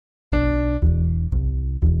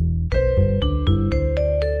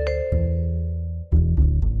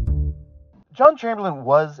John Chamberlain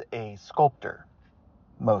was a sculptor,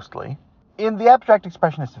 mostly, in the abstract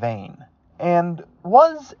expressionist vein, and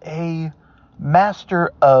was a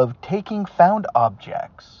master of taking found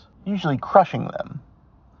objects, usually crushing them,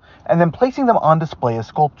 and then placing them on display as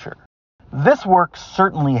sculpture. This work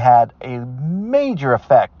certainly had a major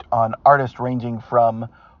effect on artists ranging from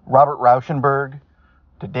Robert Rauschenberg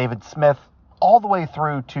to David Smith, all the way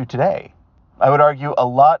through to today. I would argue a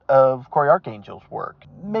lot of Cory Arcangel's work,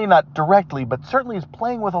 maybe not directly, but certainly is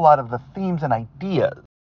playing with a lot of the themes and ideas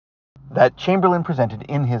that Chamberlain presented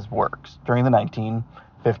in his works during the 1950s,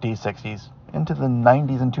 60s, into the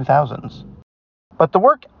 90s and 2000s. But the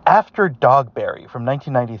work After Dogberry from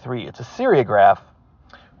 1993, it's a seriograph,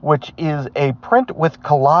 which is a print with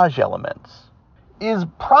collage elements, is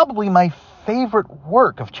probably my favorite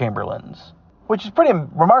work of Chamberlain's, which is pretty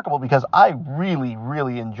remarkable because I really,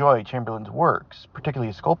 really enjoy Chamberlain's works, particularly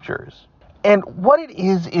his sculptures. And what it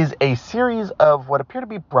is a series of what appear to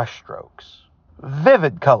be brushstrokes.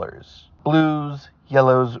 Vivid colors, blues,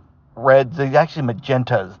 yellows, reds, actually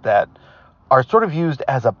magentas that are sort of used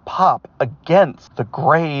as a pop against the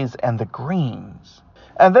grays and the greens.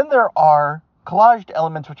 And then there are collaged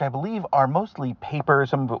elements, which I believe are mostly paper,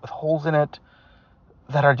 some of it with holes in it,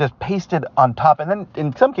 that are just pasted on top and then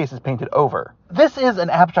in some cases painted over. This is an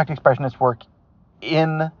abstract expressionist work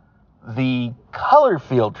in the color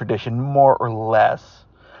field tradition, more or less.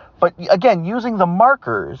 But again, using the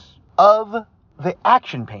markers of the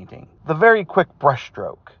action painting. The very quick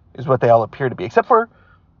brushstroke is what they all appear to be, except for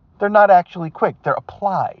they're not actually quick, they're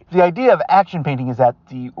applied. The idea of action painting is that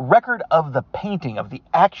the record of the painting, of the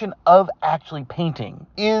action of actually painting,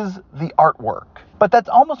 is the artwork. But that's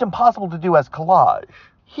almost impossible to do as collage.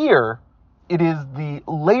 Here, it is the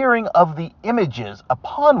layering of the images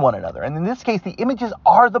upon one another. And in this case, the images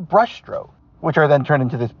are the brushstroke, which are then turned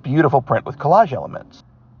into this beautiful print with collage elements.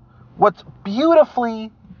 What's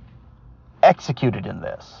beautifully executed in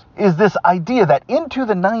this is this idea that into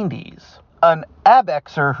the 90s, an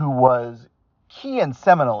abexer who was key and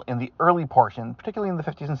seminal in the early portion, particularly in the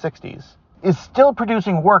 50s and 60s, is still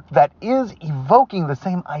producing work that is evoking the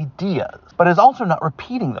same ideas, but is also not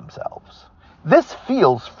repeating themselves. This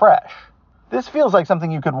feels fresh. This feels like something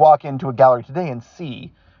you could walk into a gallery today and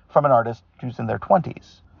see from an artist who's in their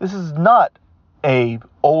 20s. This is not a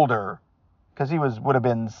older, because he would have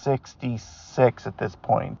been 66 at this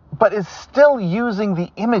point, but is still using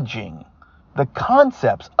the imaging, the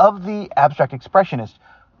concepts of the abstract expressionist,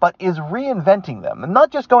 but is reinventing them. And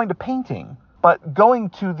not just going to painting, but going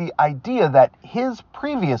to the idea that his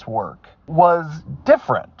previous work was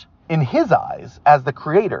different in his eyes as the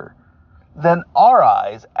creator than our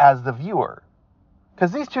eyes as the viewer.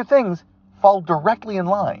 Because these two things fall directly in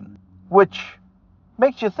line, which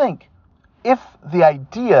makes you think, if the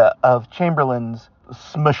idea of Chamberlain's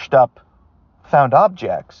smushed up found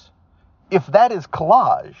objects, if that is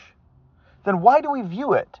collage, then why do we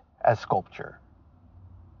view it as sculpture?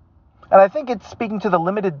 And I think it's speaking to the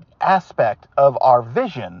limited aspect of our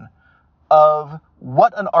vision of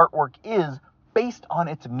what an artwork is based on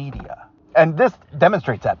its media. And this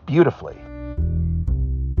demonstrates that beautifully.